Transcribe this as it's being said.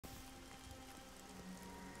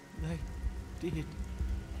did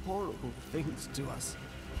horrible things to us.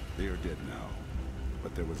 They are dead now,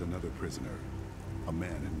 but there was another prisoner, a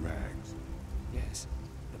man in rags. Yes,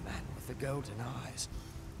 the man with the golden eyes.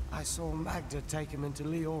 I saw Magda take him into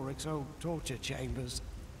Leoric's old torture chambers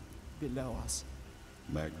below us.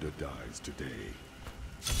 Magda dies today.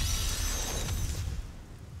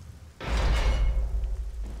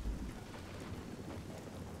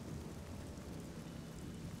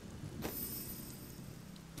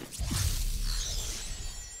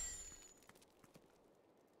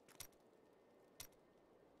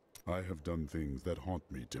 I have done things that haunt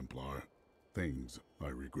me, Templar. Things I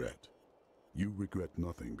regret. You regret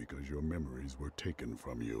nothing because your memories were taken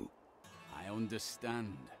from you. I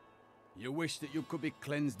understand. You wish that you could be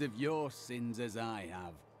cleansed of your sins as I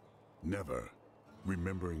have. Never.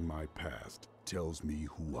 Remembering my past tells me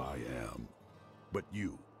who I am. But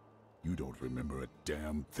you don't remember a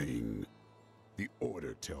damn thing. The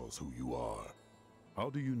Order tells who you are. How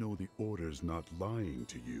do you know the Order's not lying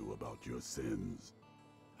to you about your sins?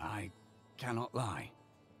 I cannot lie.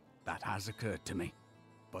 That has occurred to me.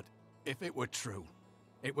 But if it were true,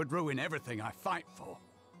 it would ruin everything I fight for.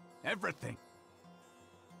 Everything.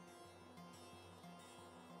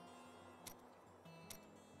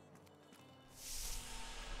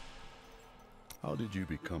 How did you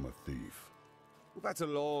become a thief? Well, that's a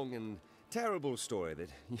long and terrible story that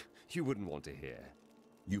you wouldn't want to hear.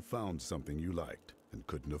 You found something you liked and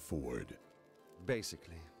couldn't afford.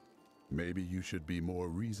 Basically. Maybe you should be more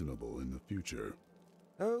reasonable in the future.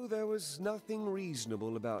 Oh, there was nothing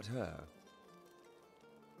reasonable about her.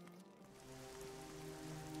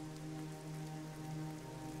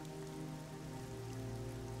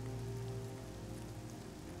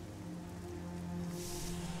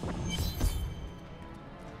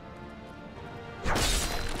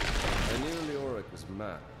 I knew Leoric was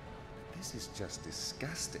mad. This is just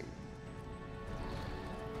disgusting.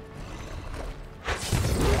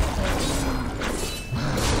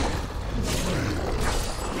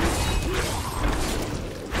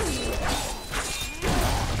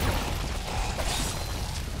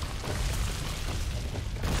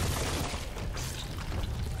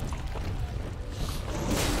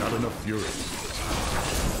 Not enough fury.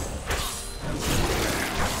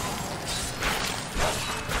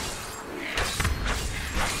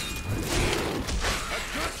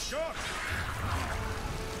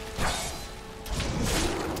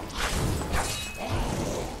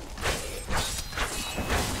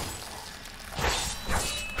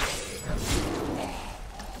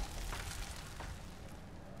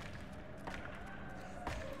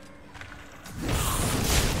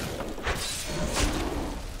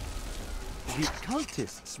 The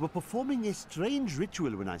cultists were performing a strange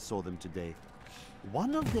ritual when I saw them today.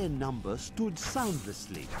 One of their number stood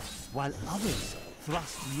soundlessly, while others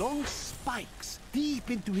thrust long spikes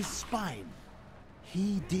deep into his spine.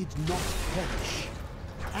 He did not perish.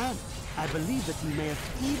 And I believe that he may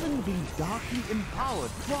have even been darkly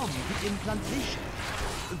empowered from the implantation.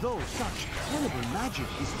 Though such terrible magic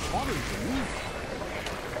is foreign to me.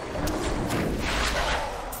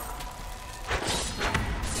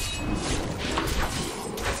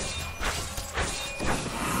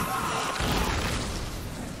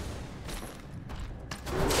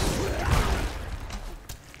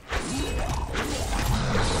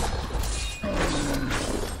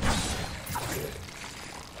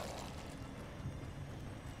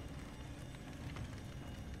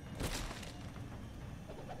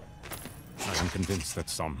 I am convinced that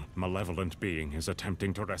some malevolent being is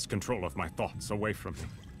attempting to wrest control of my thoughts away from me.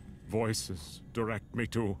 Voices direct me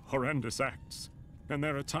to horrendous acts, and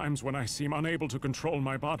there are times when I seem unable to control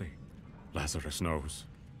my body. Lazarus knows.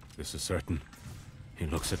 This is certain. He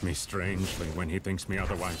looks at me strangely when he thinks me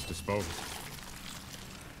otherwise disposed.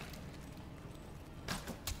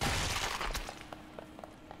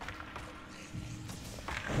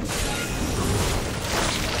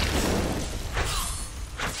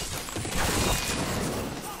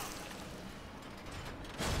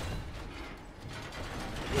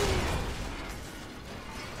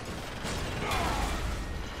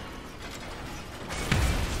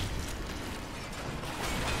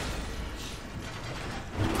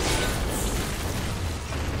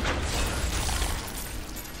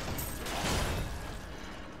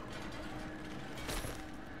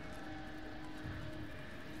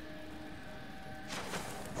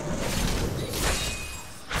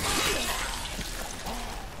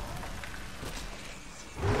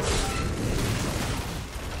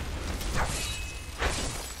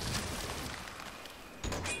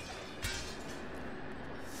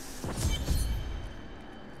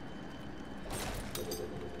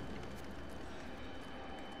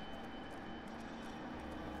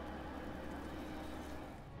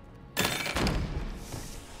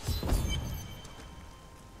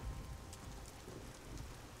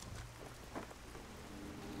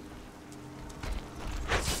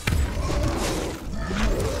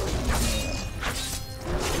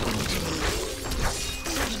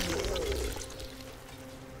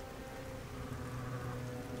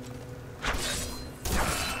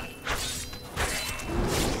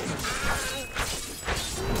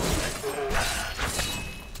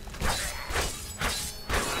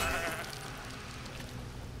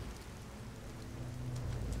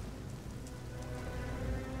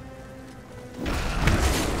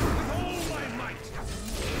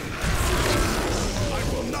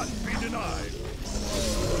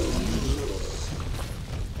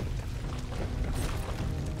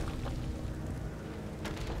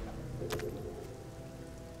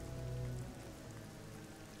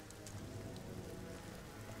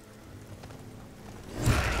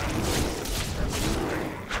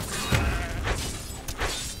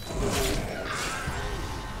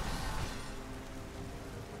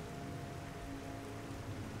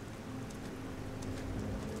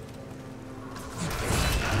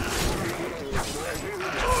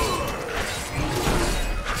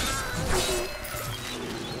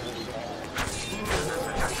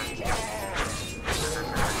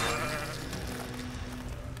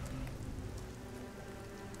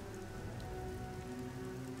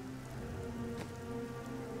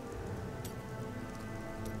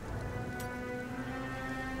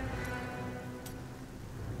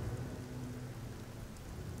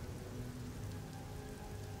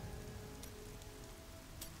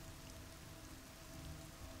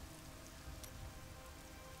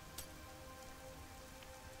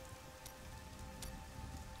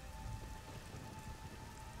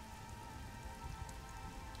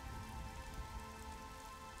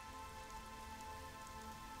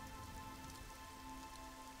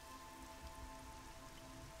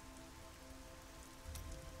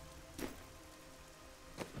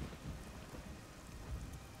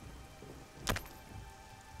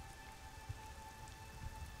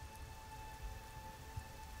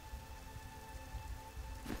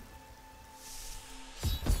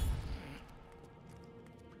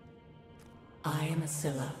 I am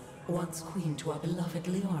Asilla, once queen to our beloved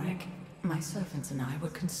Leoric. My servants and I were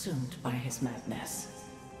consumed by his madness.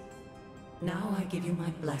 Now I give you my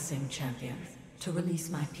blessing, champion, to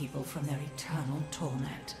release my people from their eternal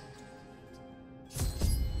torment.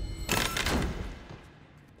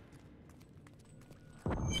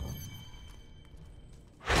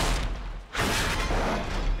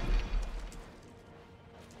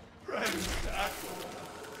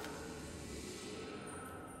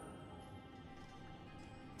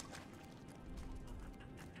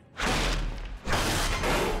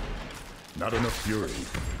 Not enough fury.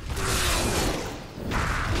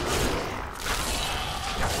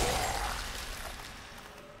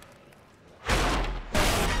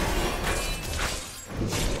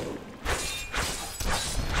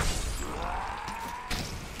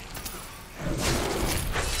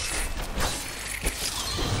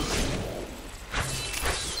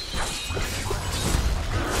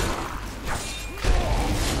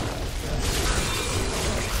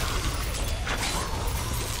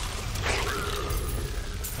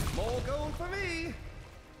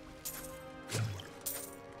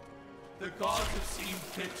 The gods have seen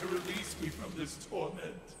fit to release me from this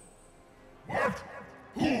torment. What?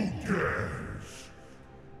 Who dares?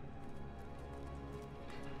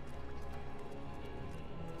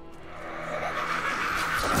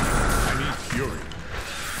 I need fury.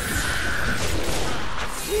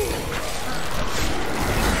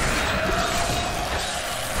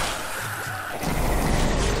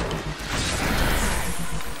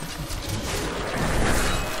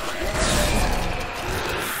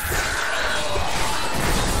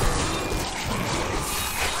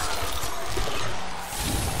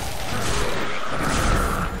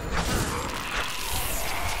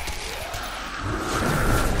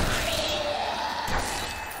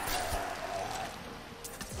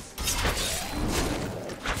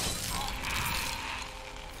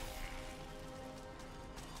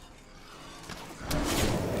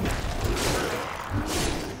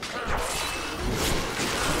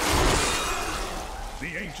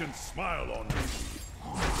 The ancients smile on me.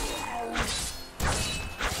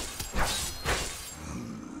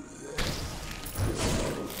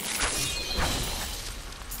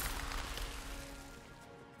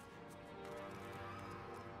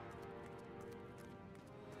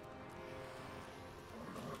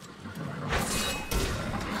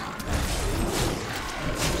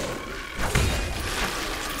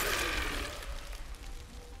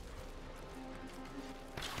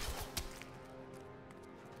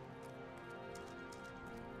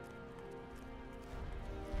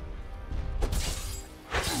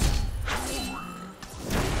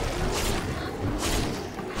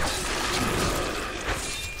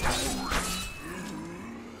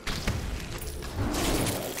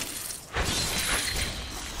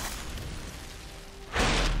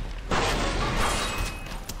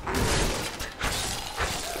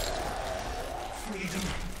 Freedom,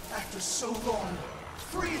 after so long.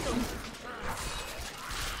 Freedom!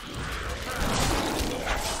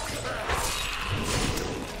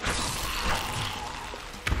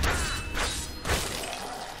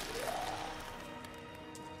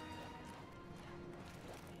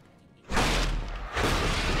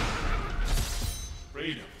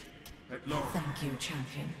 Freedom, at long. Thank you,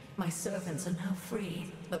 champion. My servants are now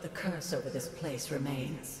free, but the curse over this place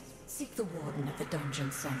remains. Seek the warden at the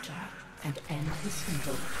dungeon center and end his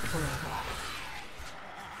evil forever.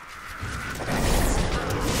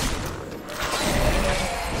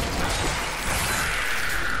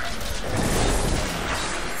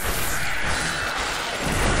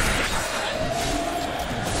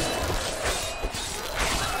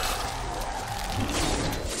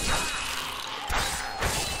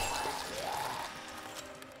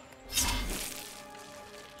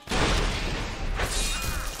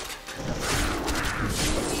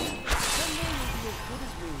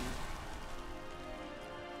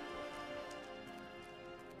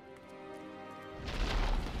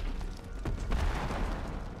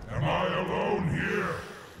 Am I alone here?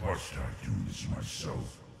 Must I do this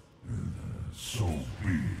myself? So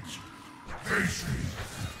be it. Face me,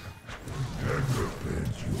 and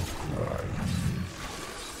repent your crime.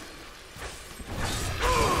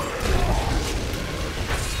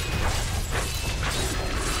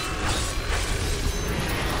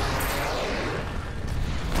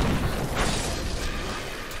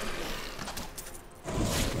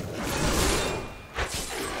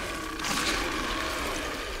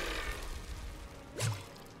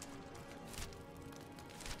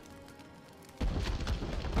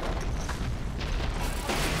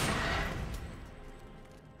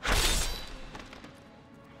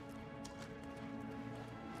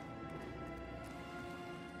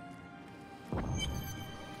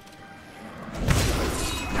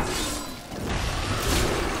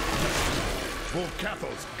 powerful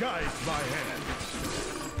Cathos guides my hand.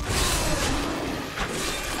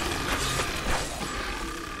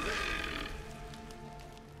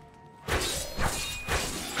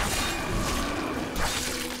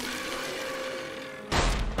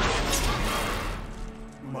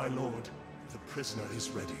 My lord, the prisoner is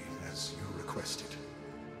ready, as you requested.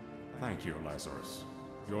 Thank you, Lazarus.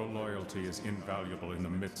 Your loyalty is invaluable in the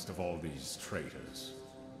midst of all these traitors.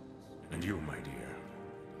 And you, my dear,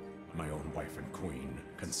 my own wife and queen,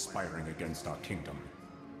 conspiring against our kingdom.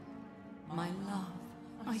 My love,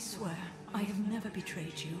 I swear, I have never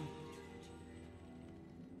betrayed you.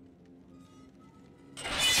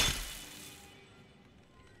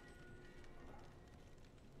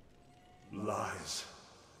 Lies.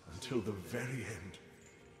 Until the very end.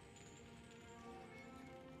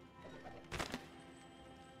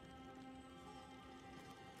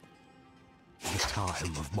 The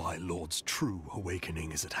time of my lord's true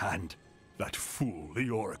awakening is at hand. That fool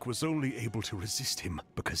Leoric was only able to resist him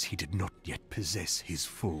because he did not yet possess his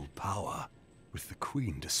full power. With the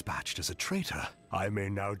queen dispatched as a traitor, I may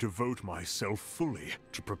now devote myself fully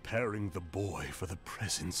to preparing the boy for the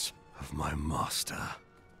presence of my master.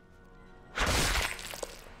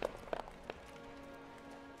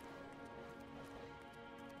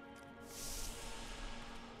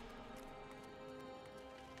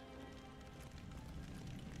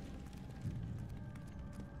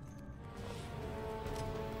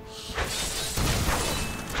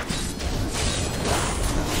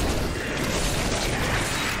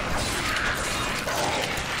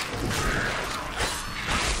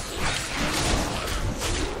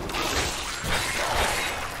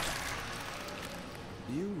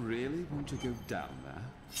 To go down there?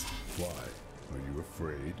 Why? Are you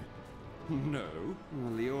afraid? No.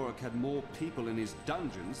 Leoric had more people in his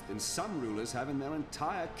dungeons than some rulers have in their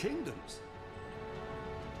entire kingdoms.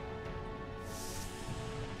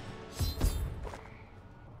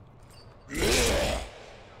 Leah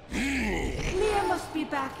must be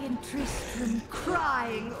back in Tristram,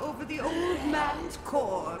 crying over the old man's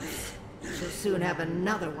corpse. She'll soon have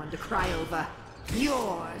another one to cry over.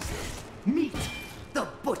 Yours. Meet the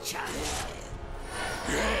butcher.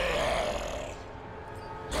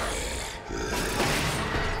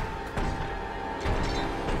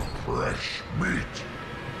 Fresh meat.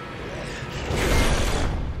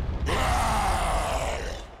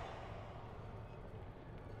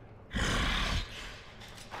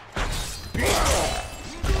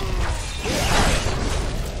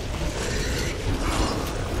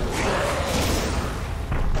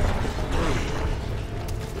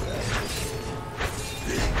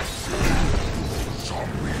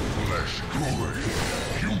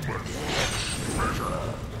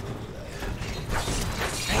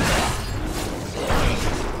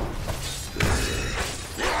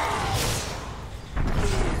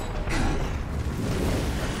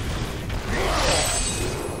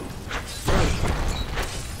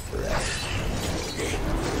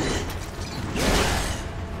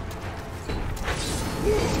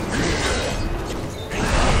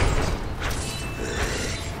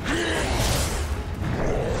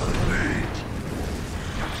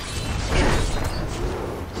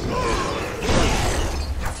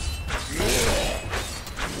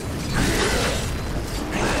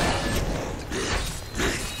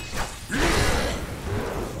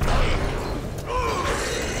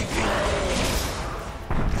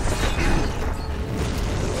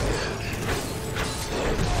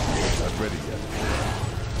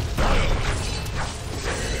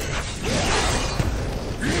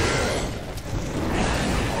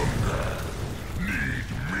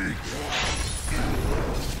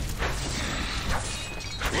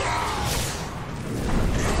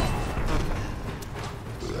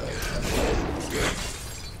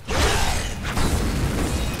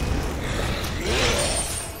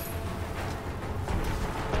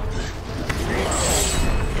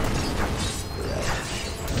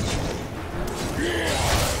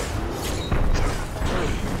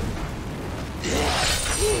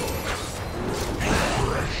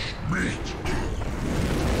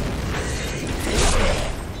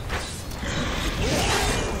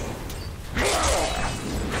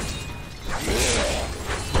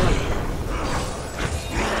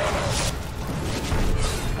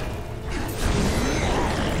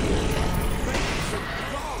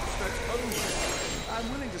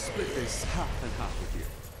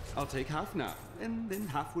 I'll take half now, and then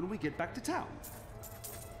half when we get back to town.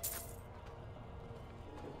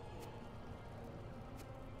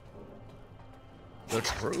 The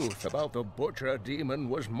truth about the Butcher Demon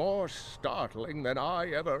was more startling than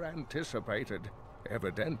I ever anticipated.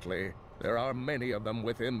 Evidently, there are many of them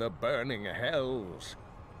within the burning hells,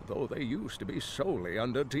 though they used to be solely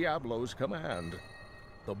under Diablo's command.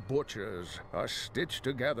 The Butchers are stitched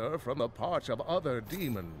together from the parts of other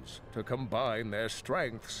demons to combine their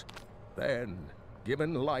strengths, then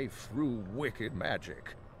given life through wicked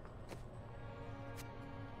magic.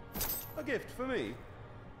 A gift for me?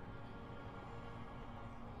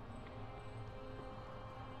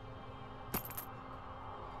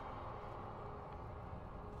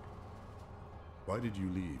 Why did you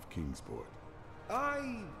leave Kingsport?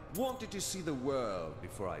 I wanted to see the world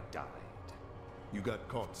before I died. You got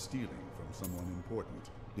caught stealing from someone important,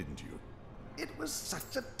 didn't you? It was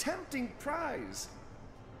such a tempting prize.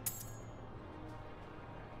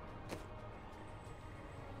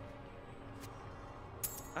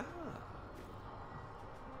 Ah.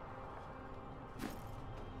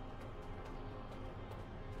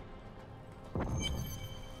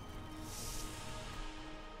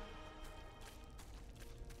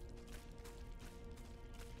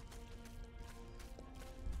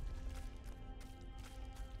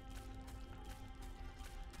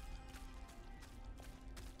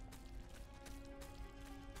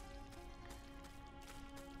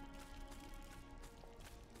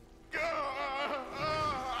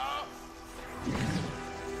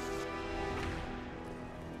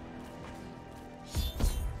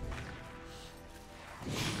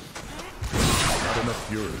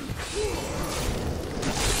 Fury.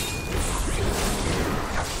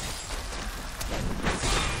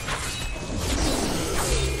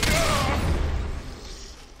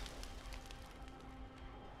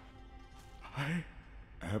 I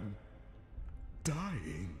am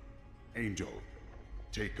dying. Angel,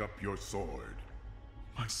 take up your sword.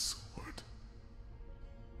 My sword.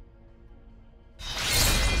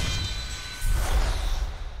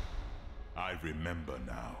 I remember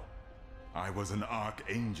now. I was an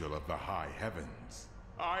archangel of the high heavens.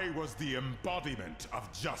 I was the embodiment of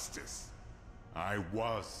justice. I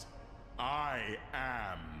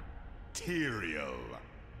am Tyrael.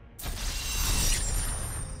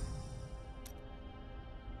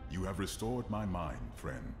 You have restored my mind,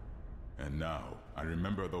 friend. And now, I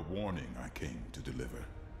remember the warning I came to deliver.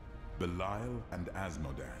 Belial and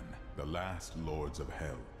Asmodan, the last lords of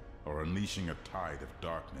hell, are unleashing a tide of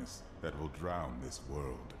darkness that will drown this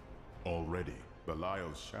world. Already,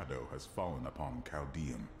 Belial's shadow has fallen upon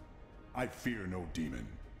Chaldean. I fear no demon.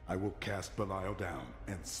 I will cast Belial down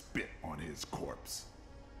and spit on his corpse.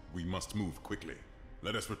 We must move quickly.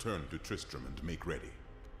 Let us return to Tristram and make ready.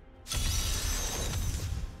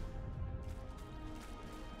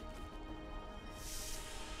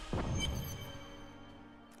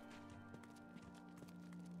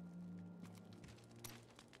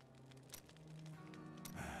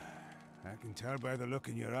 I can tell by the look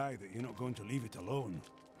in your eye that you're not going to leave it alone.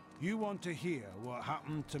 You want to hear what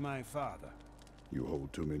happened to my father. You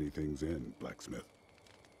hold too many things in, blacksmith.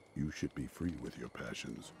 You should be free with your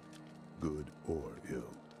passions, good or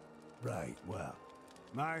ill. Right, well,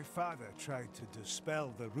 my father tried to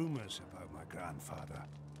dispel the rumors about my grandfather.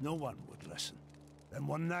 No one would listen. Then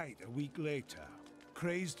one night, a week later,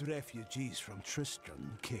 crazed refugees from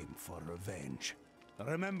Tristram came for revenge. I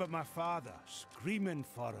remember my father screaming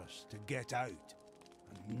for us to get out,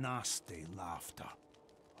 and nasty laughter.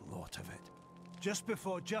 A lot of it. Just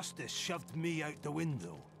before justice shoved me out the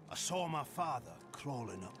window, I saw my father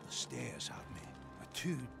crawling up the stairs at me,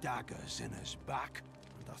 2 daggers in his back,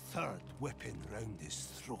 and a third whipping round his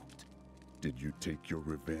throat. Did you take your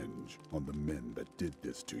revenge on the men that did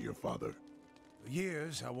this to your father? For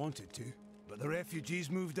years I wanted to, but the refugees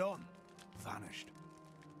moved on, vanished.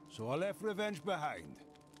 So I left revenge behind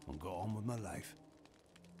and got on with my life.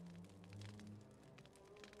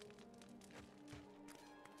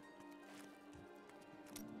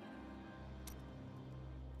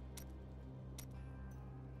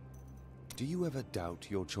 Do you ever doubt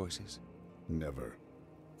your choices? Never.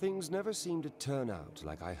 Things never seem to turn out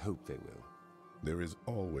like I hope they will. There is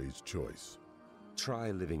always choice.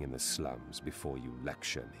 Try living in the slums before you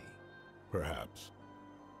lecture me. Perhaps.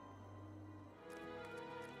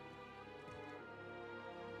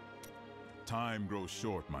 Time grows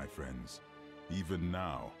short, my friends. Even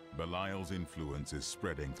now, Belial's influence is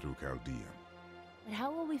spreading through Chaldean. But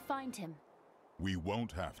how will we find him? We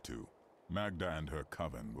won't have to. Magda and her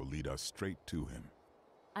coven will lead us straight to him.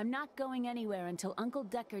 I'm not going anywhere until Uncle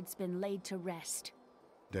Deckard's been laid to rest.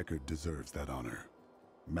 Deckard deserves that honor.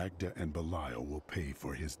 Magda and Belial will pay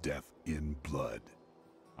for his death in blood.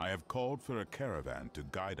 I have called for a caravan to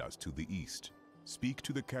guide us to the east. Speak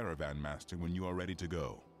to the caravan master when you are ready to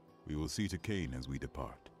go. We will see to Cain as we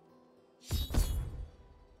depart.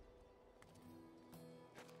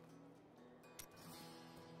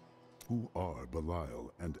 Who are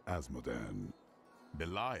Belial and Asmodan?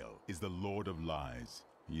 Belial is the Lord of Lies.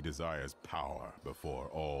 He desires power before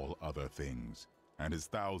all other things, and his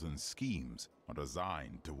 1,000 schemes are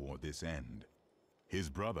designed toward this end. His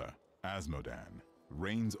brother, Asmodan,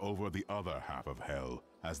 reigns over the other half of Hell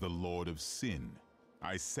as the Lord of Sin.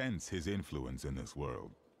 I sense his influence in this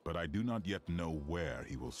world, but I do not yet know where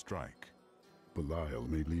he will strike. Belial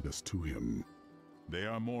may lead us to him. They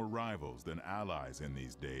are more rivals than allies in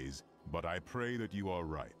these days, but I pray that you are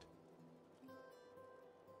right.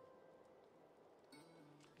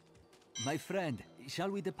 My friend, shall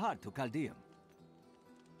we depart to Caldeum?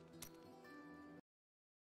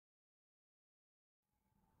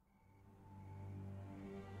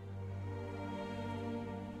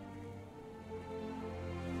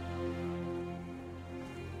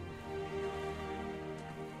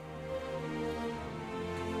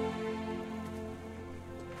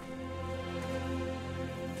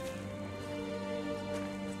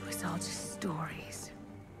 It was all just stories.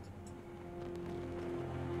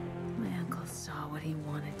 My uncle saw what he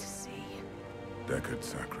wanted to see. Deckard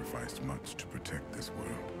sacrificed much to protect this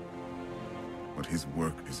world. But his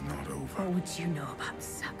work is not over. What would you know about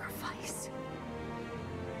sacrifice?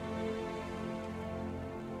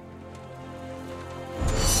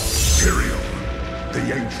 Tyrael,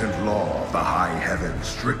 the ancient law of the high heavens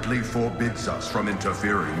strictly forbids us from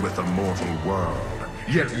interfering with the mortal world.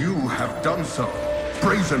 Yet you have done so,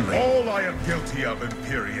 brazenly. All I am guilty of,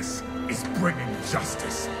 Imperius, is bringing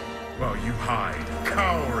justice, while you hide,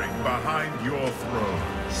 cowering behind your throne.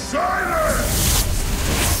 Silence!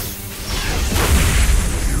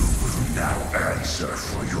 You will now answer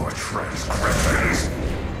for your transgressions.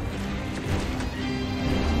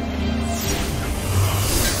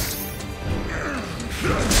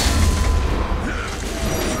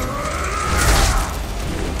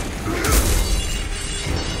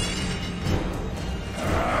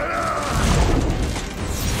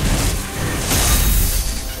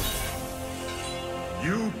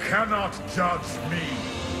 You cannot judge me.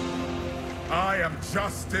 I am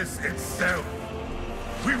justice itself.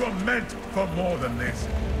 We were meant for more than this.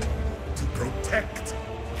 To protect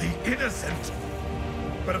the innocent.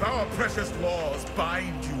 But if our precious laws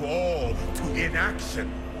bind you all to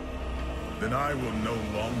inaction, then I will no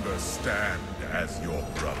longer stand as your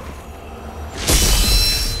brother.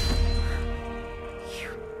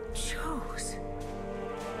 You chose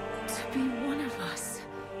to be one of us.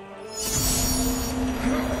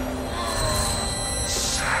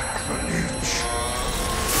 Sacrilege.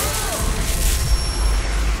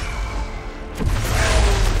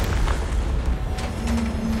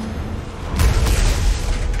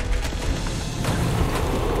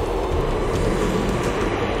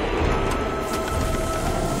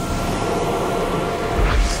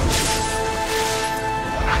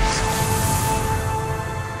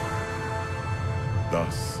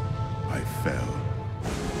 Thus, I fell,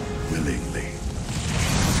 willingly.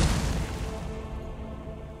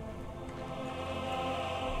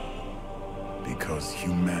 Because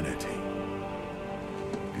humanity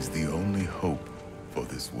is the only hope for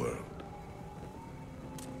this world.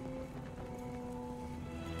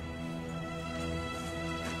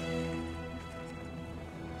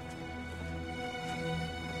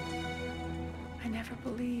 I never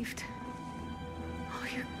believed all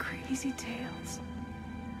your crazy tales.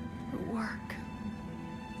 The work.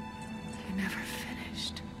 You never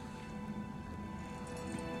finished.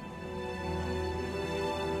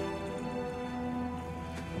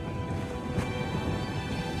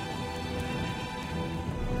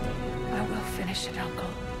 I will finish it, Uncle.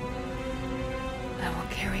 I will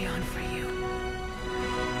carry on for you.